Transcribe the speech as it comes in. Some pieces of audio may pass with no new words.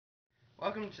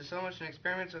Welcome to So Much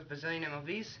Experiments with Bazillion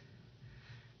MLVs.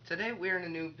 Today we're in a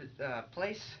new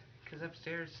place because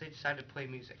upstairs they decided to play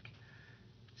music.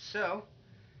 So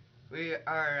we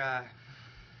are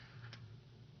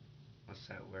what's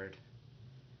that word?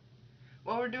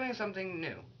 Well, we're doing something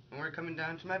new, and we're coming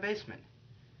down to my basement.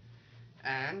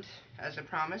 And as I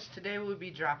promised, today we'll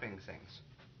be dropping things.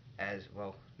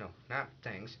 No, not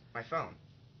things. My phone.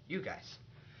 You guys.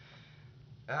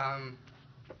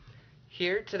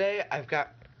 Here today I've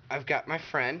got my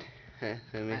friend. Let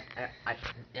me.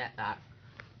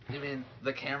 You mean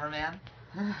the cameraman?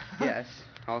 Yes,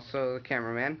 also the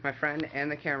cameraman, my friend and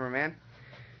the cameraman.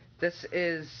 This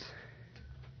is,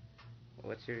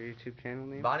 what's your YouTube channel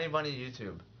name? Bonnie Bunny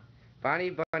YouTube. Bonnie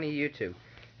Bunny YouTube.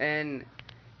 And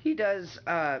he does,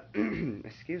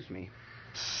 excuse me,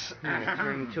 I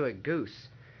turned into a goose.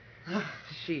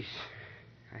 Sheesh,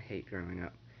 I hate growing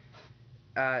up.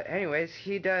 Anyways,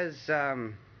 he does,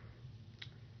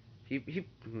 he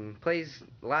plays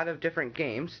a lot of different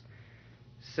games.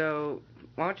 So,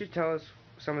 why don't you tell us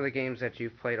some of the games that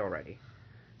you've played already?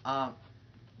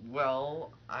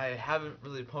 Well, I haven't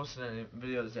really posted any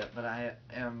videos yet, but I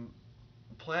am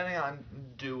planning on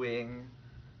doing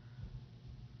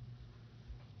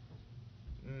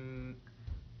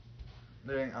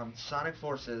Sonic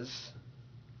Forces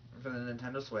for the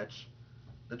Nintendo Switch,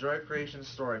 the Droid Creation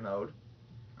Story Mode.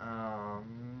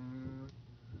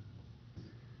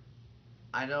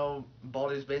 I know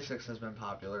Baldi's Basics has been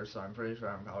popular, so I'm pretty sure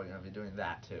I'm probably going to be doing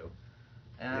that too.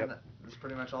 And that's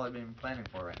pretty much all I've been planning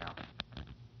for right now.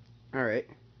 Alright.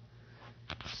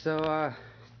 So,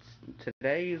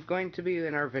 today he's going to be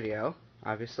in our video,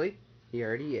 obviously. He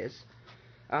already is.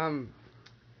 Go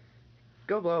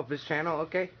blow up his channel,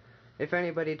 okay? If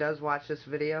anybody does watch this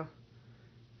video,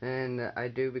 and I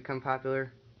do become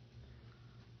popular,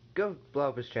 go blow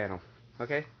up his channel,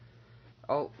 okay?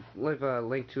 I'll leave a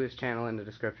link to his channel in the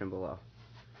description below.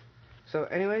 So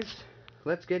anyways,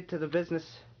 let's get to the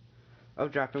business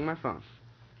of dropping my phone.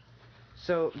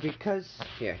 So, because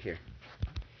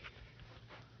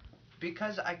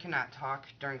I cannot talk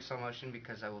during slow motion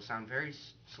because I will sound very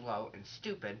slow and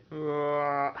stupid.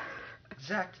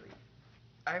 Exactly.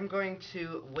 I'm going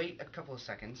to wait a couple of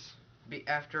seconds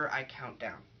after I count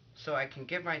down, so I can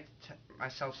give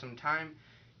myself some time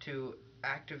to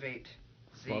activate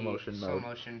the Slow motion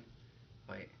mode.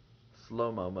 Wait.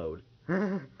 Slow-mo mode.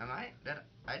 I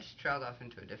just trailed off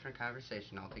into a different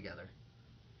conversation altogether.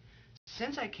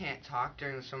 Since I can't talk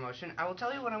during the slow motion, I will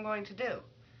tell you what I'm going to do.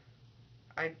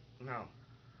 Now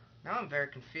I'm very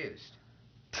confused.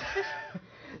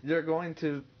 You're going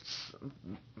to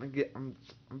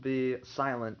be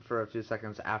silent for a few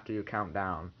seconds after you count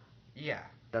down. Yeah.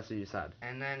 That's what you said.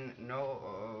 And then,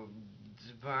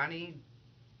 Bonnie...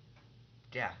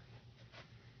 Yeah.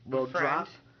 We'll drop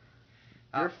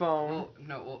your phone.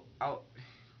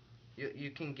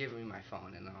 You can give me my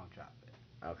phone and then I'll drop it.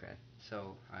 Okay.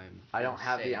 So, I don't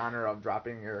have the honor of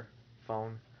dropping your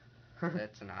phone.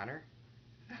 That's an honor?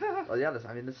 Well, yeah,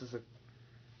 this is a...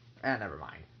 never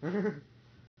mind.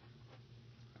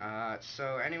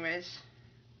 So anyways,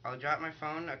 I'll drop my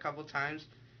phone a couple times,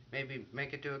 maybe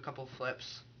make it do a couple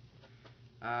flips.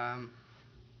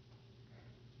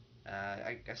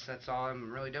 I guess that's all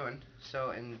I'm really doing.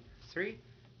 So in 3,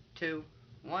 2,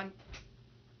 1,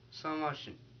 slow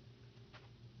motion.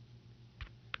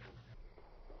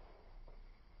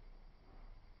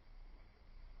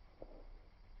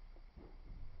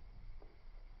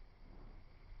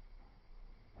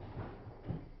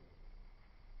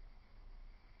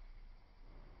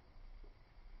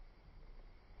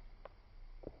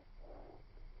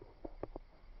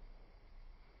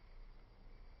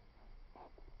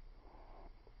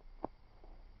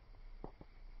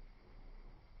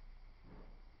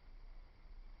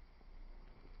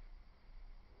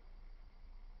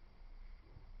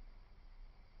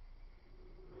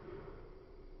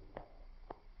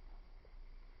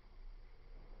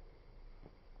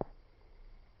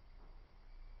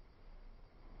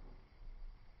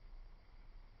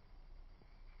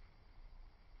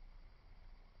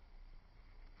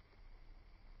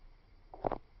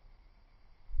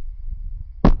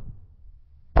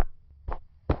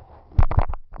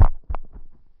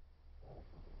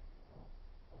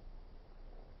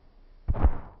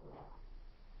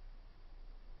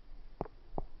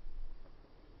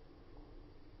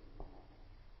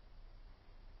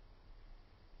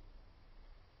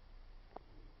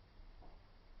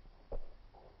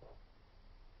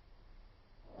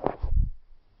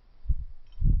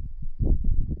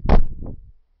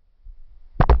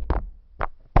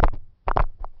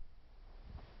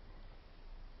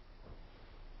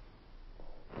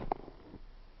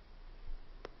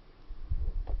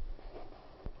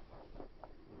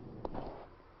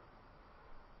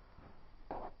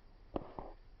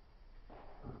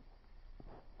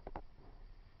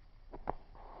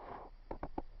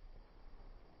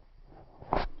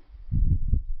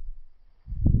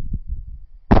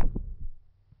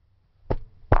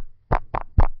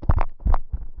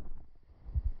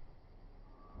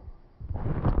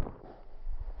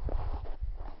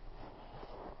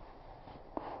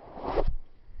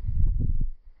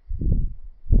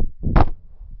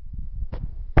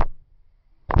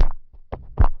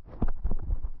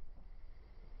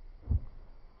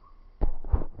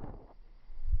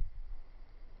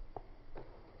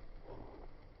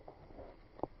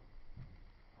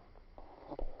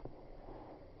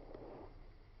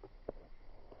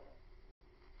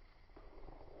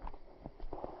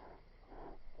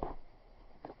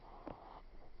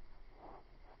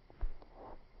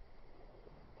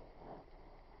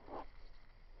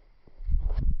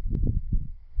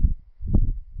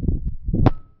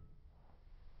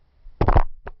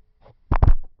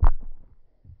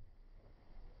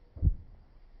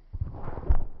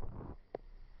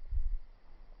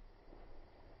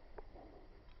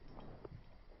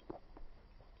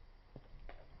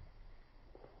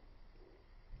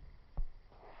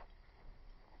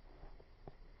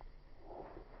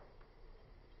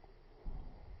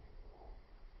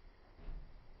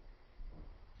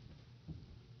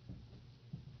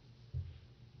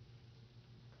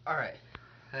 Alright,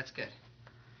 that's good.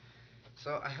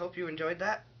 So I hope you enjoyed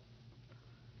that.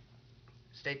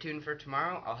 Stay tuned for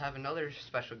tomorrow. I'll have another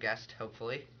special guest,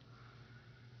 hopefully.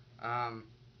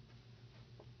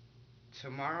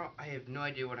 Tomorrow, I have no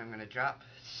idea what I'm going to drop.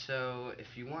 So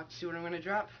if you want to see what I'm going to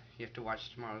drop, you have to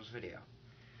watch tomorrow's video.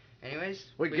 Anyways,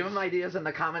 Wait, give them ideas in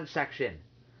the comment section.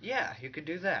 Yeah, you could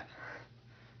do that.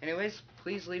 Anyways,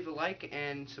 please leave a like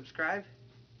and subscribe.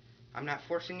 I'm not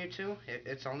forcing you to.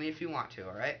 It's only if you want to,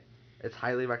 alright? It's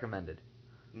highly recommended.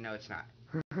 No, it's not.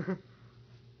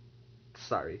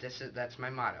 Sorry. That's my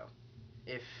motto.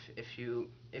 If you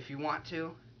want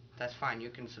to, that's fine. You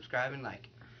can subscribe and like.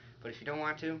 But if you don't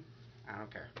want to, I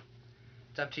don't care.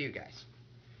 It's up to you guys.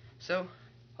 So,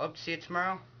 hope to see you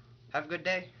tomorrow. Have a good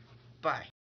day. Bye.